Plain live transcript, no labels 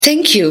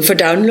Thank you for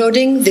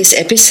downloading this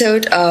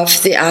episode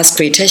of the Ask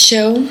Rita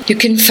Show. You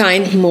can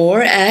find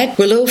more at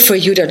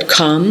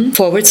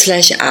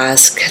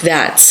willow4you.com/ask.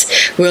 That's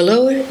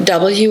willow,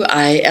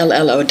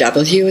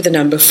 WILLOW, the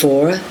number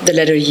 4, the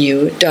letter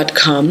u.com/ask.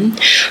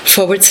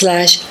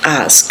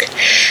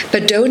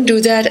 But don't do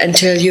that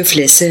until you've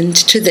listened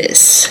to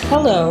this.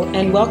 Hello,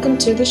 and welcome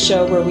to the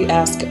show where we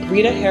ask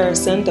Rita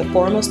Harrison, the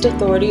foremost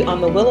authority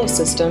on the Willow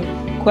system,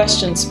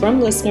 questions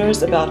from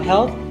listeners about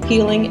health,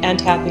 healing,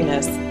 and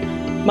happiness.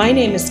 My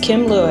name is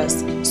Kim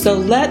Lewis, so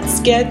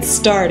let's get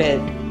started.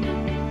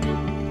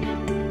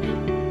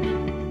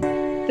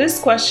 This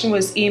question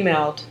was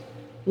emailed.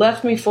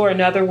 Left me for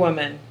another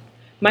woman.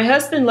 My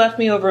husband left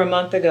me over a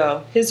month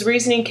ago. His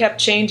reasoning kept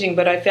changing,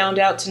 but I found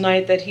out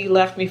tonight that he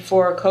left me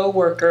for a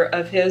co-worker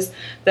of his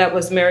that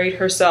was married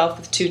herself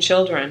with 2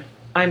 children.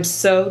 I'm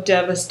so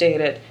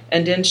devastated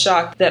and in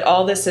shock that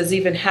all this has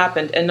even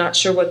happened and not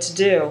sure what to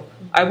do.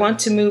 I want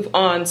to move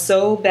on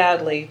so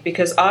badly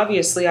because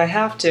obviously I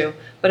have to,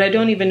 but I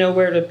don't even know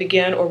where to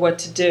begin or what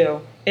to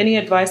do. Any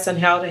advice on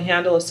how to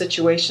handle a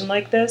situation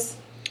like this?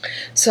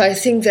 So I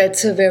think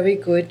that's a very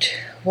good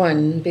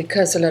one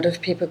because a lot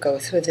of people go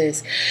through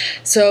this.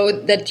 So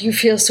that you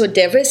feel so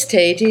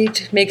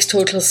devastated makes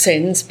total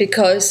sense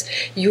because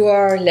you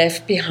are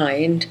left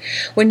behind.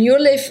 When you're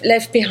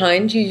left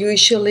behind, you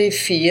usually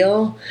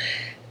feel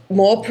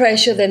more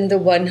pressure than the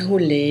one who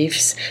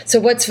leaves. So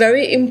what's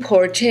very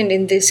important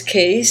in this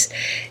case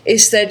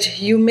is that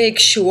you make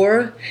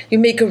sure you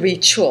make a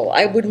ritual.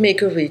 I would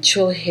make a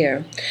ritual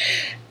here.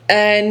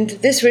 And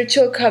this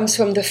ritual comes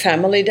from the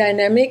family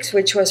dynamics,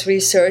 which was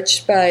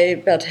researched by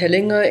Bert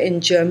Hellinger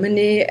in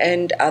Germany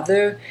and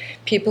other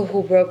people who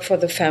work for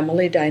the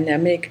family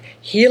dynamic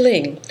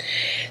healing.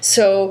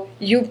 So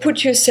you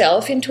put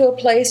yourself into a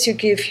place, you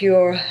give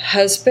your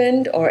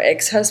husband or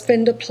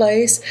ex-husband a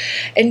place,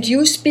 and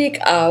you speak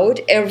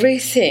out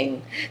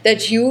everything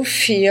that you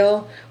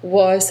feel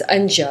was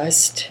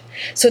unjust,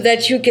 so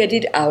that you get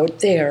it out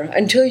there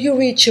until you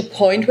reach a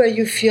point where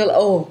you feel,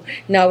 oh,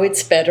 now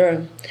it's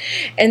better.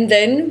 And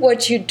then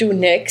what you do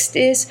next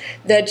is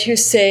that you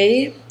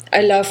say,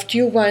 I loved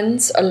you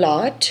once a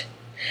lot,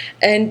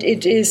 and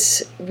it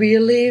is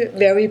really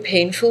very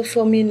painful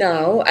for me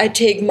now. I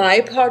take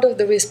my part of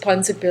the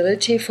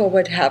responsibility for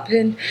what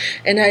happened,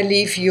 and I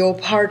leave your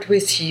part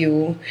with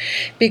you,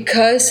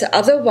 because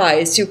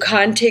otherwise you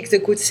can't take the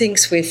good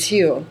things with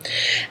you.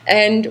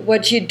 And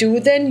what you do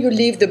then, you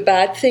leave the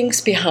bad things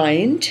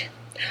behind,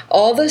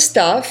 all the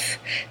stuff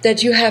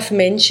that you have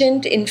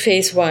mentioned in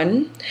phase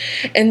 1,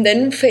 and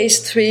then phase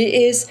 3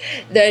 is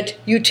that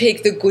you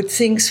take the good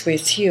things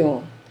with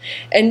you.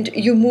 And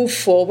you move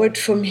forward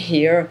from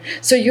here.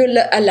 So you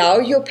allow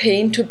your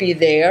pain to be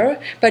there,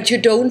 but you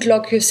don't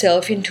lock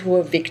yourself into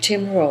a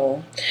victim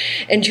role.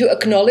 And you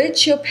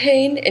acknowledge your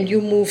pain and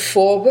you move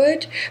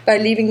forward by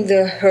leaving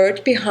the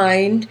hurt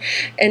behind.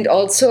 And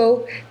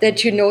also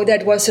that you know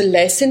that was a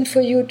lesson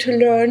for you to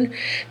learn.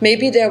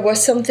 Maybe there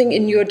was something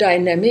in your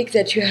dynamic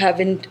that you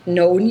haven't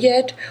known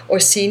yet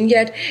or seen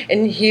yet.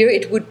 And here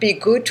it would be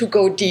good to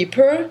go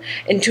deeper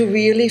and to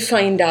really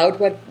find out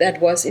what that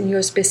was in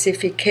your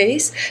specific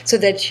case, so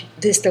that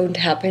this don't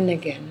happen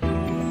again.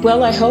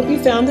 Well, I hope you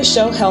found the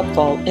show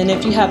helpful, and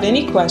if you have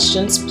any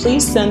questions,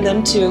 please send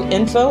them to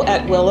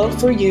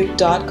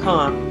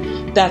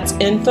info@willow4you.com. That's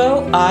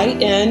info,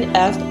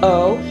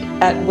 INFO,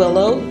 at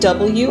willow,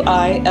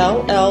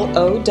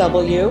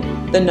 WILLOW,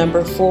 the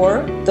number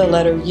 4, the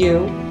letter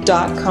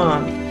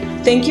U.com.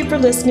 Thank you for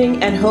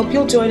listening, and hope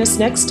you'll join us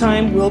next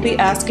time. We'll be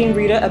asking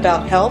Rita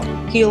about health,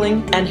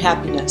 healing, and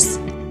happiness.